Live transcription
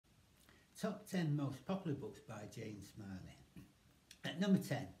Top 10 most popular books by Jane Smiley. At number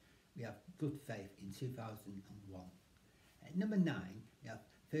 10, we have Good Faith in 2001. At number 9, we have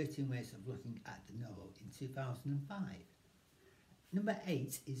 13 Ways of Looking at the No in 2005. Number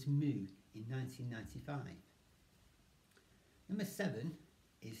 8 is Moo in 1995. Number 7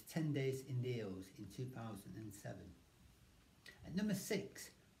 is 10 Days in the Hills in 2007. At number 6,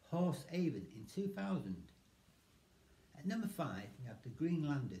 Horse Haven in 2000. At number 5, we have The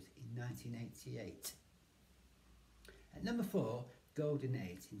Greenlanders in 1988. At number 4, Golden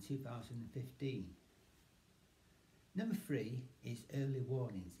Age in 2015. Number 3 is Early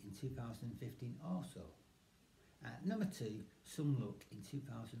Warnings in 2015 also. At number 2, Some Luck in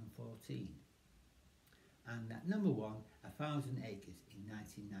 2014. And at number 1, 1,000 Acres in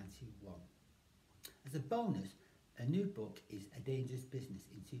 1991. As a bonus, a new book is A Dangerous Business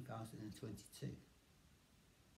in 2022.